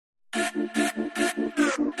You're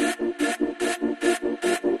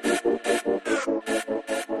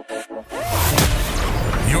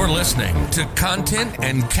listening to Content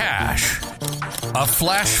and Cash, a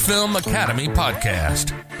Flash Film Academy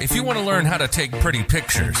podcast. If you want to learn how to take pretty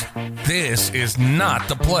pictures, this is not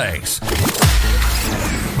the place.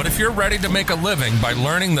 But if you're ready to make a living by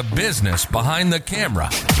learning the business behind the camera,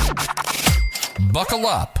 buckle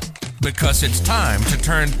up, because it's time to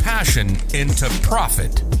turn passion into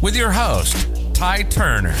profit with your host, Ty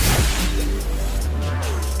Turner.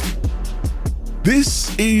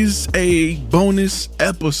 This is a bonus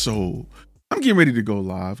episode. I'm getting ready to go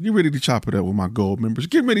live, getting ready to chop it up with my gold members,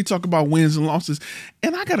 getting ready to talk about wins and losses.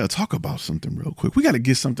 And I got to talk about something real quick. We got to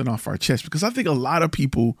get something off our chest, because I think a lot of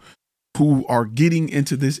people who are getting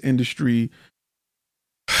into this industry,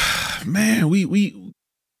 man, we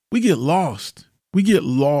get lost. We get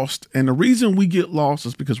lost. And the reason we get lost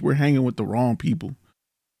is because we're hanging with the wrong people.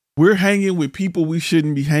 We're hanging with people we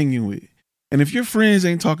shouldn't be hanging with. And if your friends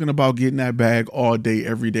ain't talking about getting that bag all day,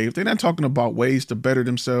 every day, if they're not talking about ways to better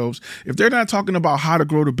themselves, if they're not talking about how to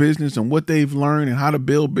grow the business and what they've learned and how to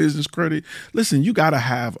build business credit, listen, you got to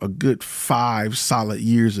have a good 5 solid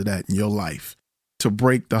years of that in your life to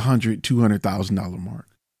break the $100,000, $200,000 mark.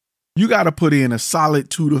 You got to put in a solid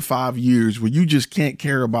 2 to 5 years where you just can't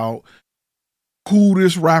care about who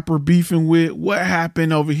this rapper beefing with, what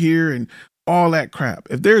happened over here, and all that crap.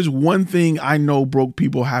 If there's one thing I know broke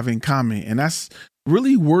people have in common, and that's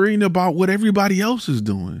really worrying about what everybody else is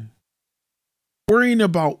doing. Worrying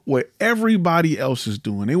about what everybody else is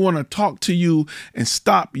doing. They want to talk to you and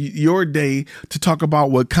stop your day to talk about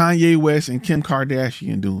what Kanye West and Kim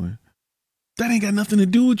Kardashian doing. That ain't got nothing to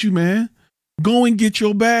do with you, man. Go and get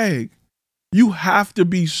your bag. You have to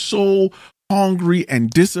be so hungry and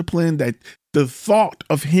disciplined that the thought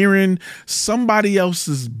of hearing somebody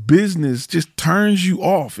else's business just turns you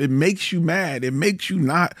off. It makes you mad. It makes you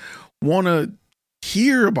not want to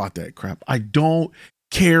hear about that crap. I don't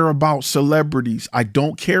care about celebrities. I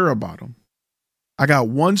don't care about them. I got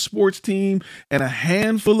one sports team and a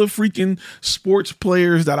handful of freaking sports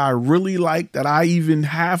players that I really like, that I even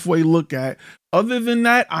halfway look at. Other than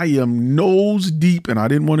that, I am nose deep, and I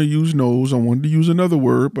didn't want to use nose. I wanted to use another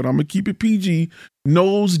word, but I'm going to keep it PG.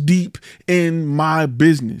 Nose deep in my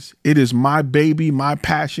business. It is my baby, my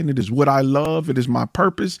passion. It is what I love. It is my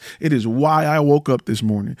purpose. It is why I woke up this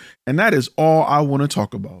morning. And that is all I want to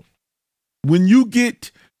talk about. When you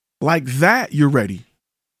get like that, you're ready.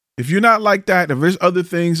 If you're not like that, if there's other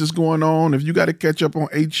things that's going on, if you got to catch up on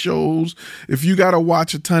 8 shows, if you got to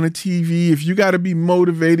watch a ton of TV, if you got to be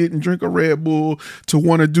motivated and drink a Red Bull to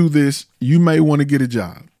want to do this, you may want to get a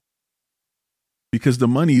job, because the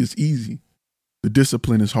money is easy. The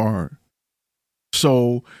discipline is hard.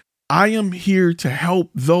 So I am here to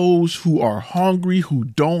help those who are hungry, who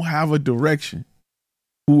don't have a direction,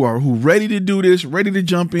 who ready to do this, ready to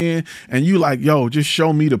jump in, and you like, yo, just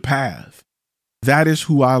show me the path. That is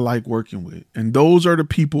who I like working with. And those are the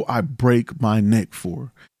people I break my neck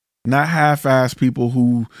for. Not half-ass people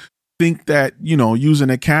who think that, using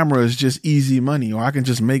a camera is just easy money, or I can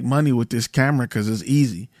just make money with this camera because it's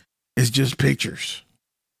easy. It's just pictures.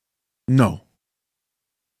 No.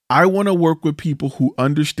 I want to work with people who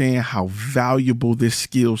understand how valuable this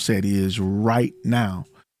skill set is right now.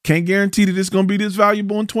 Can't guarantee that it's going to be this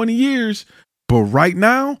valuable in 20 years, but right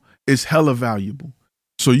now it's hella valuable.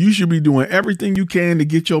 So you should be doing everything you can to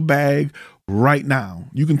get your bag right now.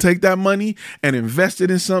 You can take that money and invest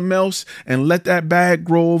it in something else and let that bag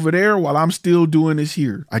grow over there while I'm still doing this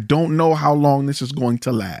here. I don't know how long this is going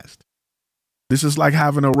to last. This is like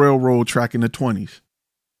having a railroad track in the 20s.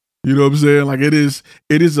 You know what I'm saying? Like it is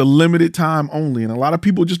a limited time only. And a lot of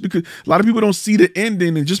people don't see the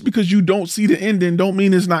ending, and just because you don't see the ending don't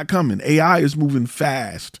mean it's not coming. AI is moving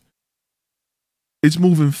fast. It's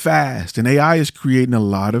moving fast, and AI is creating a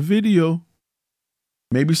lot of video.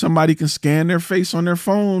 Maybe somebody can scan their face on their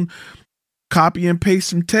phone, copy and paste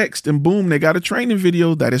some text, and boom, they got a training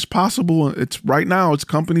video. That is possible. It's right now, it's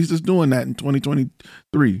companies that's doing that in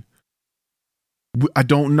 2023. I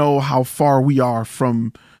don't know how far we are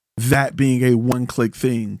from that being a one-click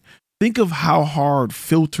thing. Think of how hard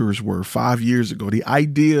filters were 5 years ago. The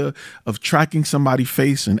idea of tracking somebody's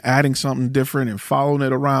face and adding something different and following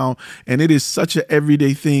it around, and it is such an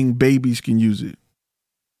everyday thing, babies can use it.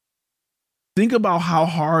 Think about how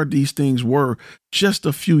hard these things were just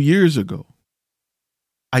a few years ago.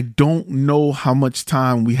 I don't know how much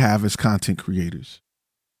time we have as content creators.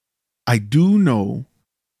 I do know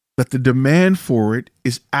that the demand for it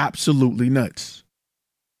is absolutely nuts.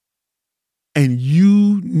 And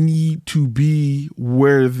you need to be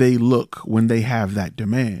where they look when they have that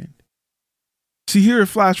demand. See, here at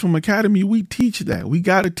Flash Film Academy, we teach that. We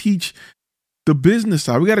got to teach the business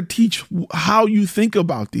side. We got to teach how you think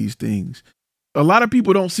about these things. A lot of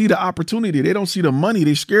people don't see the opportunity. They don't see the money.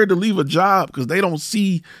 They're scared to leave a job because they don't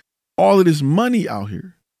see all of this money out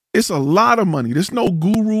here. It's a lot of money. There's no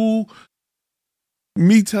guru,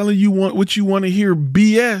 me telling you what you want to hear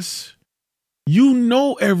BS. You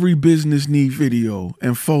know every business need video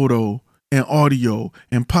and photo and audio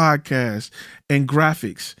and podcast and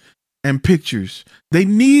graphics and pictures. They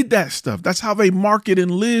need that stuff. That's how they market and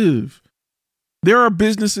live. There are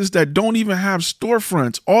businesses that don't even have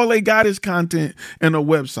storefronts. All they got is content and a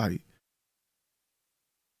website.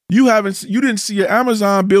 You didn't see an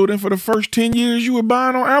Amazon building for the first 10 years you were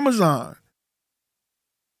buying on Amazon.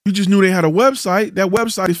 You just knew they had a website. That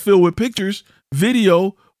website is filled with pictures,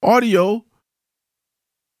 video, audio.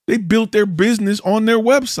 They built their business on their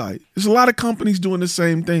website. There's a lot of companies doing the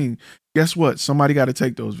same thing. Guess what? Somebody got to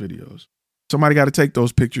take those videos. Somebody got to take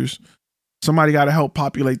those pictures. Somebody got to help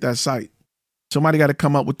populate that site. Somebody got to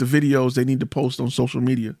come up with the videos they need to post on social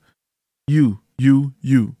media. You.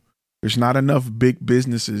 There's not enough big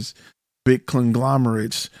businesses, big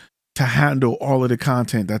conglomerates to handle all of the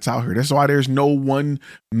content that's out here. That's why there's no one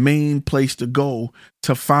main place to go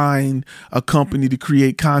to find a company to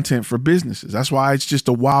create content for businesses. That's why it's just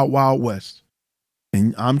a wild, wild west.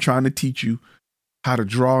 And I'm trying to teach you how to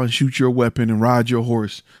draw and shoot your weapon and ride your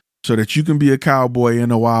horse so that you can be a cowboy in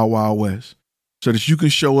the wild, wild west. So that you can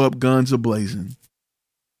show up guns a-blazing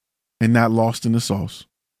and not lost in the sauce.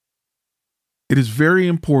 It is very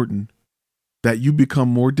important that you become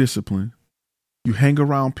more disciplined. You hang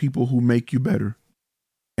around people who make you better,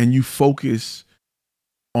 and you focus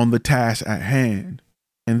on the task at hand.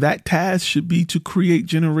 And that task should be to create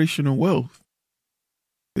generational wealth.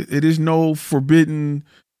 It is no forbidden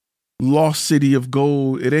lost city of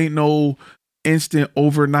gold. It ain't no instant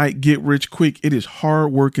overnight get rich quick. It is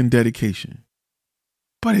hard work and dedication.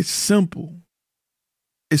 But it's simple.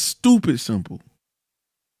 It's stupid simple.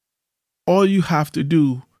 All you have to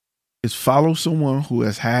do is follow someone who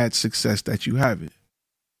has had success that you haven't.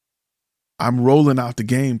 I'm rolling out the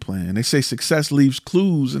game plan. They say success leaves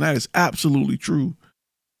clues, and that is absolutely true.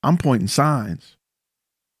 I'm pointing signs.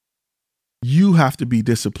 You have to be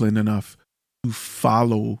disciplined enough to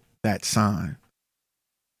follow that sign.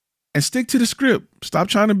 And stick to the script. Stop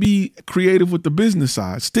trying to be creative with the business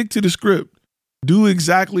side. Stick to the script. Do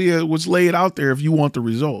exactly what's laid out there if you want the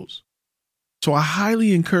results. So I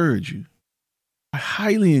highly encourage you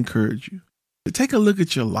to take a look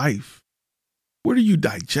at your life. What are you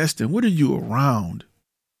digesting? What are you around?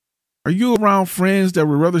 Are you around friends that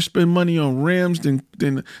would rather spend money on rims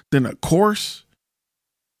than a course,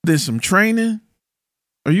 than some training?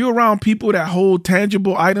 Are you around people that hold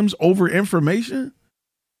tangible items over information?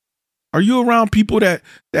 Are you around people that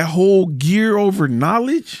hold gear over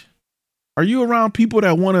knowledge? Are you around people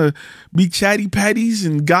that want to be chatty patties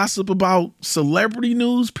and gossip about celebrity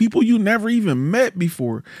news, people you never even met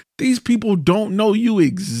before? These people don't know you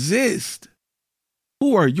exist.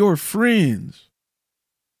 Who are your friends?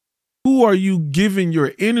 Who are you giving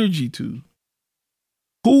your energy to?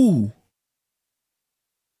 Who?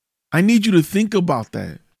 I need you to think about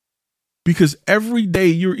that, because every day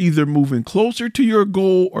you're either moving closer to your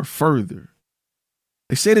goal or further.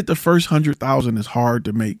 They say that the first 100,000 is hard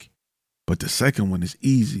to make, but the second one is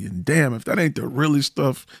easy. And damn, if that ain't the realest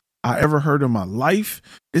stuff I ever heard in my life.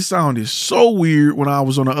 It sounded so weird when I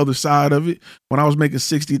was on the other side of it. When I was making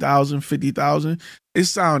 60,000, 50,000, it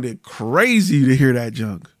sounded crazy to hear that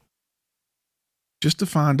junk. Just to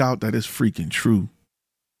find out that it's freaking true.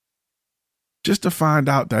 Just to find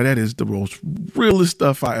out that that is the most realest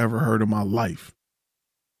stuff I ever heard in my life.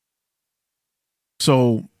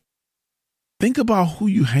 So think about who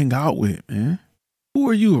you hang out with, man. Who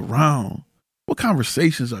are you around? What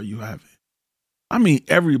conversations are you having? I mean,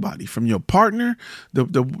 everybody from your partner,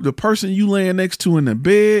 the person you laying next to in the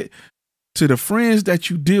bed, to the friends that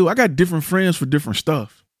you deal. I got different friends for different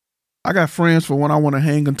stuff. I got friends for when I want to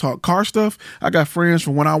hang and talk car stuff. I got friends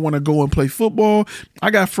for when I want to go and play football.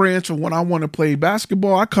 I got friends for when I want to play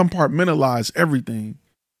basketball. I compartmentalize everything.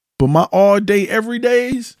 But my all day, every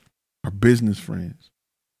days are business friends.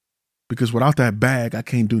 Because without that bag, I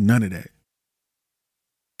can't do none of that.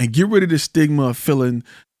 And get rid of the stigma of feeling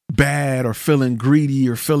bad or feeling greedy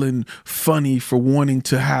or feeling funny for wanting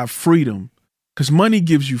to have freedom. Because money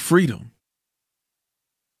gives you freedom.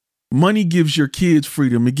 Money gives your kids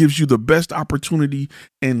freedom. It gives you the best opportunity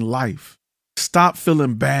in life. Stop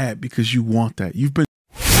feeling bad because you want that.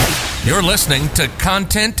 You're listening to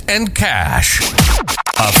Content and Cash,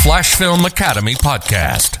 a Flash Film Academy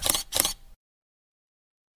podcast.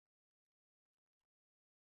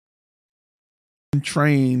 been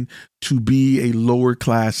trained to be a lower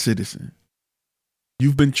class citizen.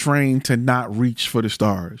 You've been trained to not reach for the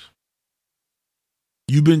stars.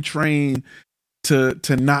 You've been trained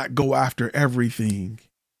to not go after everything.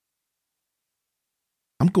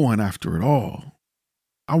 I'm going after it all.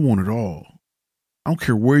 I want it all. I don't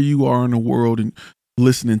care where you are in the world and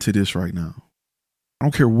listening to this right now. I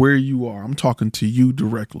don't care where you are. I'm talking to you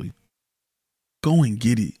directly. Go and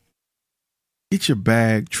get it. Get your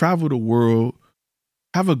bag, travel the world,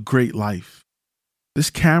 have a great life. This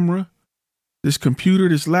camera, this computer,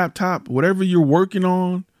 this laptop, whatever you're working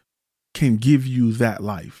on can give you that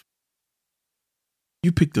life.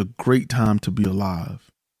 You picked a great time to be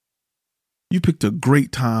alive. You picked a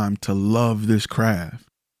great time to love this craft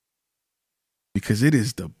because it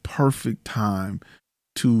is the perfect time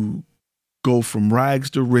to go from rags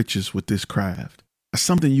to riches with this craft. That's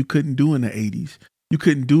something you couldn't do in the 80s. You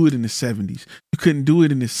couldn't do it in the 70s. You couldn't do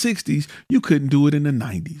it in the 60s. You couldn't do it in the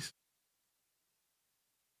 90s.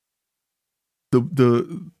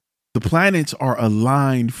 The planets are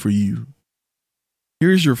aligned for you.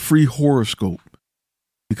 Here's your free horoscope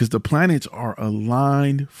because the planets are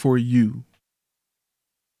aligned for you.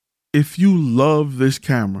 If you love this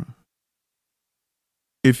camera,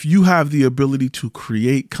 if you have the ability to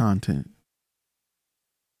create content,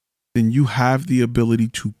 then you have the ability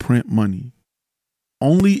to print money.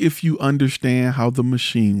 Only if you understand how the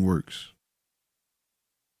machine works.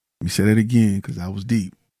 Let me say that again because that was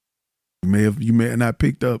deep. You may have not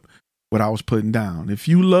picked up what I was putting down. If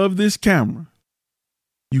you love this camera,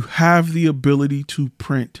 you have the ability to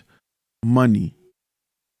print money,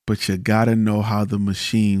 but you gotta know how the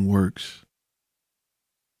machine works.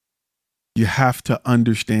 You have to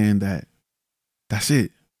understand that. That's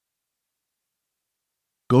it.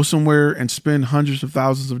 Go somewhere and spend hundreds of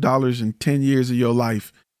thousands of dollars in 10 years of your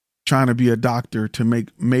life trying to be a doctor to make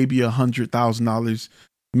maybe $100,000,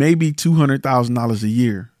 maybe $200,000 a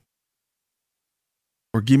year.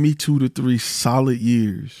 Or give me 2 to 3 solid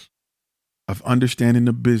years of understanding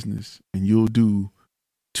the business and you'll do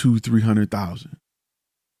 200,000-300,000.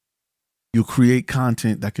 You'll create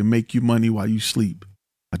content that can make you money while you sleep.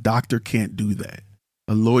 A doctor can't do that.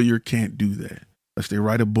 A lawyer can't do that unless they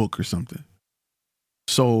write a book or something.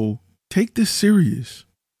 So take this serious.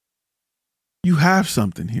 You have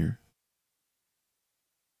something here.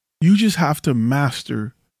 You just have to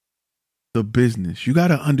master the business. You got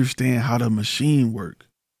to understand how the machine works.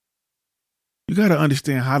 You got to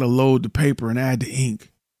understand how to load the paper and add the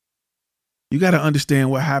ink. You got to understand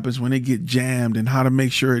what happens when they get jammed and how to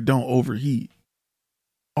make sure it don't overheat.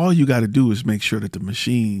 All you got to do is make sure that the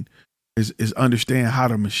machine is understand how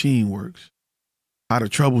the machine works, how to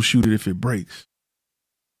troubleshoot it if it breaks.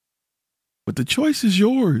 But the choice is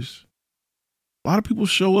yours. A lot of people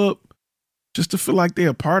show up just to feel like they're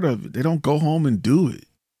a part of it. They don't go home and do it.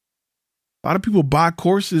 A lot of people buy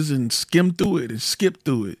courses and skim through it and skip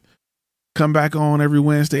through it. Come back on every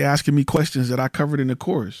Wednesday asking me questions that I covered in the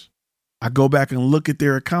course. I go back and look at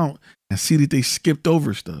their account and see that they skipped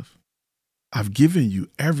over stuff. I've given you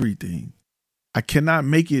everything. I cannot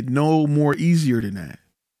make it no more easier than that.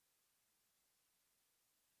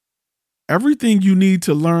 Everything you need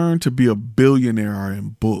to learn to be a billionaire are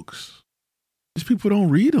in books. These people don't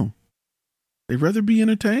read them. They'd rather be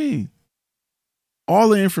entertained. All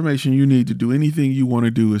the information you need to do anything you want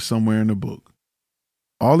to do is somewhere in the book.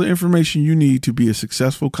 All the information you need to be a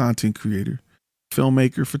successful content creator,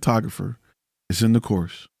 filmmaker, photographer is in the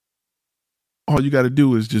course. All you got to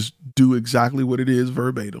do is just do exactly what it is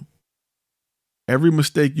verbatim. Every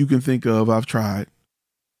mistake you can think of, I've tried,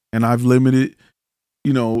 and I've limited,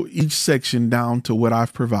 each section down to what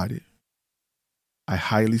I've provided. I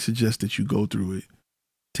highly suggest that you go through it,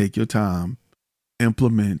 take your time,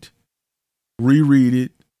 implement, reread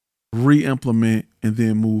it, re-implement, and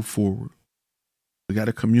then move forward. We got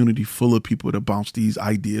a community full of people to bounce these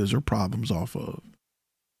ideas or problems off of.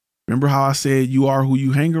 Remember how I said you are who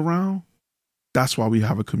you hang around? That's why we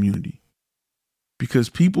have a community. Because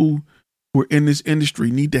people who are in this industry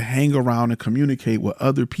need to hang around and communicate with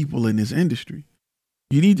other people in this industry.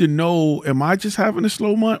 You need to know, am I just having a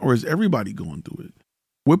slow month or is everybody going through it?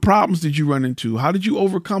 What problems did you run into? How did you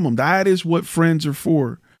overcome them? That is what friends are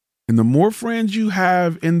for. And the more friends you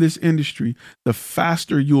have in this industry, the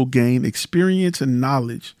faster you'll gain experience and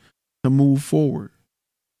knowledge to move forward.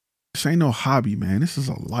 This ain't no hobby, man. This is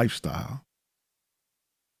a lifestyle.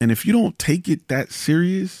 And if you don't take it that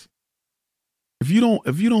serious, if you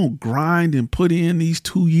don't grind and put in these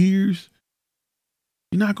 2 years,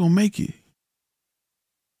 you're not going to make it.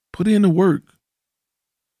 Put in the work.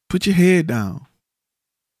 Put your head down.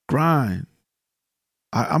 Grind.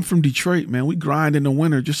 I'm from Detroit, man. We grind in the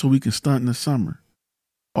winter just so we can stunt in the summer.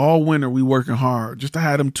 All winter we working hard just to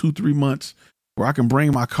have them 2-3 months where I can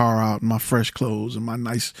bring my car out in my fresh clothes and my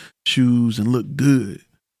nice shoes and look good.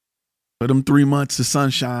 For them 3 months of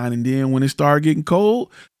sunshine, and then when it started getting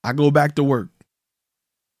cold, I go back to work.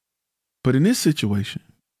 But in this situation,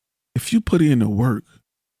 if you put in the work,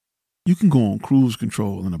 you can go on cruise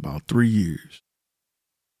control in about 3 years.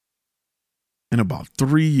 In about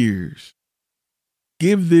 3 years.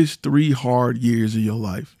 Give this 3 hard years of your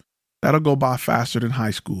life. That'll go by faster than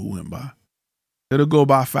high school went by. It'll go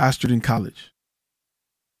by faster than college.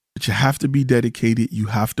 But you have to be dedicated. You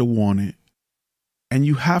have to want it. And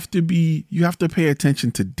you have to pay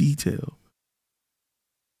attention to detail.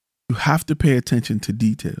 You have to pay attention to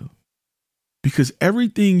detail. Because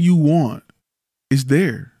everything you want is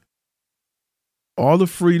there. All the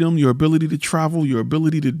freedom, your ability to travel, your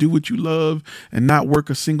ability to do what you love and not work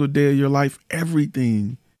a single day of your life,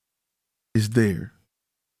 everything is there.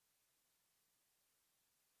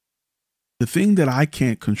 The thing that I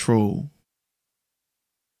can't control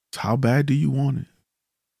is how bad do you want it?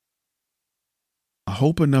 I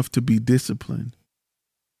hope enough to be disciplined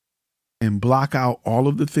and block out all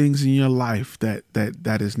of the things in your life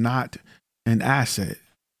that is not an asset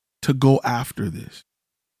to go after this.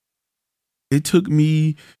 It took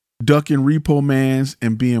me ducking repo mans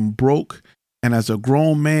and being broke, and as a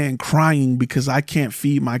grown man crying because I can't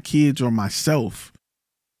feed my kids or myself,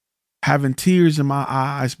 having tears in my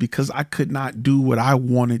eyes because I could not do what I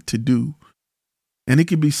wanted to do. And it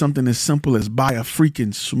could be something as simple as buy a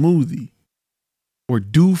freaking smoothie, or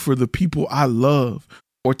do for the people I love,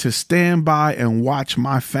 or to stand by and watch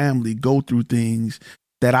my family go through things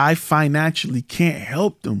that I financially can't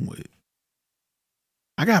help them with.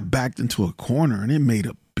 I got backed into a corner and it made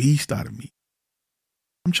a beast out of me.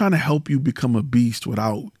 I'm trying to help you become a beast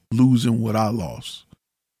without losing what I lost,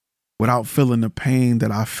 without feeling the pain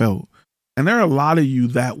that I felt. And there are a lot of you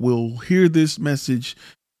that will hear this message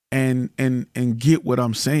and get what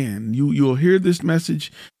I'm saying. You'll hear this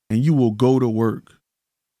message and you will go to work.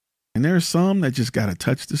 And there are some that just got to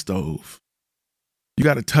touch the stove. You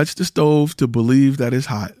got to touch the stove to believe that it's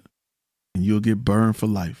hot, and you'll get burned for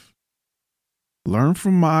life. Learn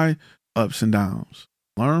from my ups and downs.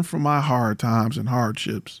 Learn from my hard times and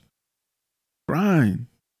hardships. Grind.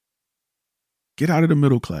 Get out of the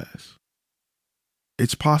middle class.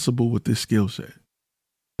 It's possible with this skill set.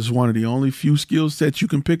 It's one of the only few skill sets you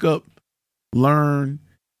can pick up, learn,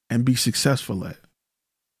 and be successful at.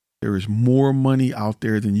 There is more money out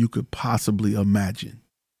there than you could possibly imagine.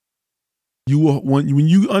 When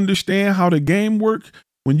you understand how the game works,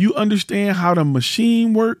 when you understand how the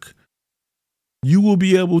machine works, you will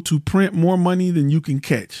be able to print more money than you can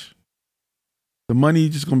catch. The money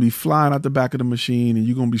is just going to be flying out the back of the machine, and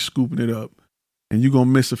you're going to be scooping it up, and you're going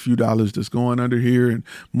to miss a few dollars that's going under here and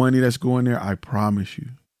money that's going there. I promise you.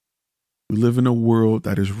 We live in a world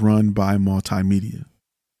that is run by multimedia.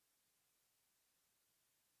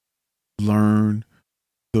 Learn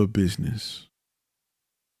the business.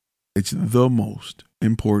 It's the most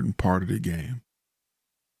important part of the game.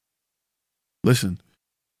 Listen,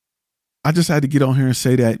 I just had to get on here and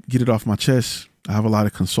say that, get it off my chest. I have a lot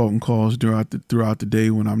of consulting calls throughout the day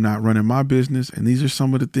when I'm not running my business, and these are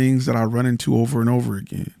some of the things that I run into over and over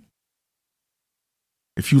again.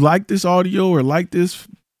 If you like this audio or like this,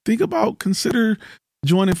 consider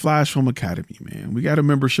joining Flash Film Academy, man. We got a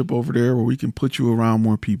membership over there where we can put you around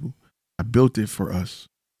more people. I built it for us.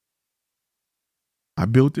 We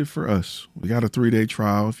got a 3-day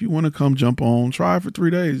trial. If you want to come jump on, try it for 3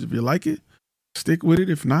 days. If you like it, stick with it.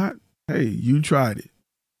 If not, hey, you tried it.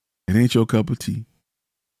 It ain't your cup of tea.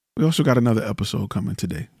 We also got another episode coming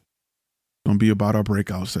today. It's going to be about our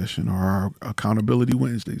breakout session or our Accountability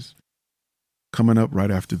Wednesdays. Coming up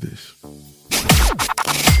right after this.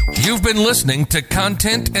 You've been listening to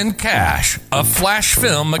Content and Cash, a Flash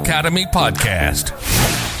Film Academy podcast.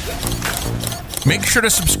 Make sure to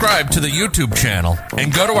subscribe to the YouTube channel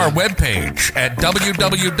and go to our webpage at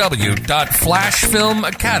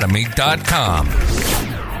www.flashfilmacademy.com.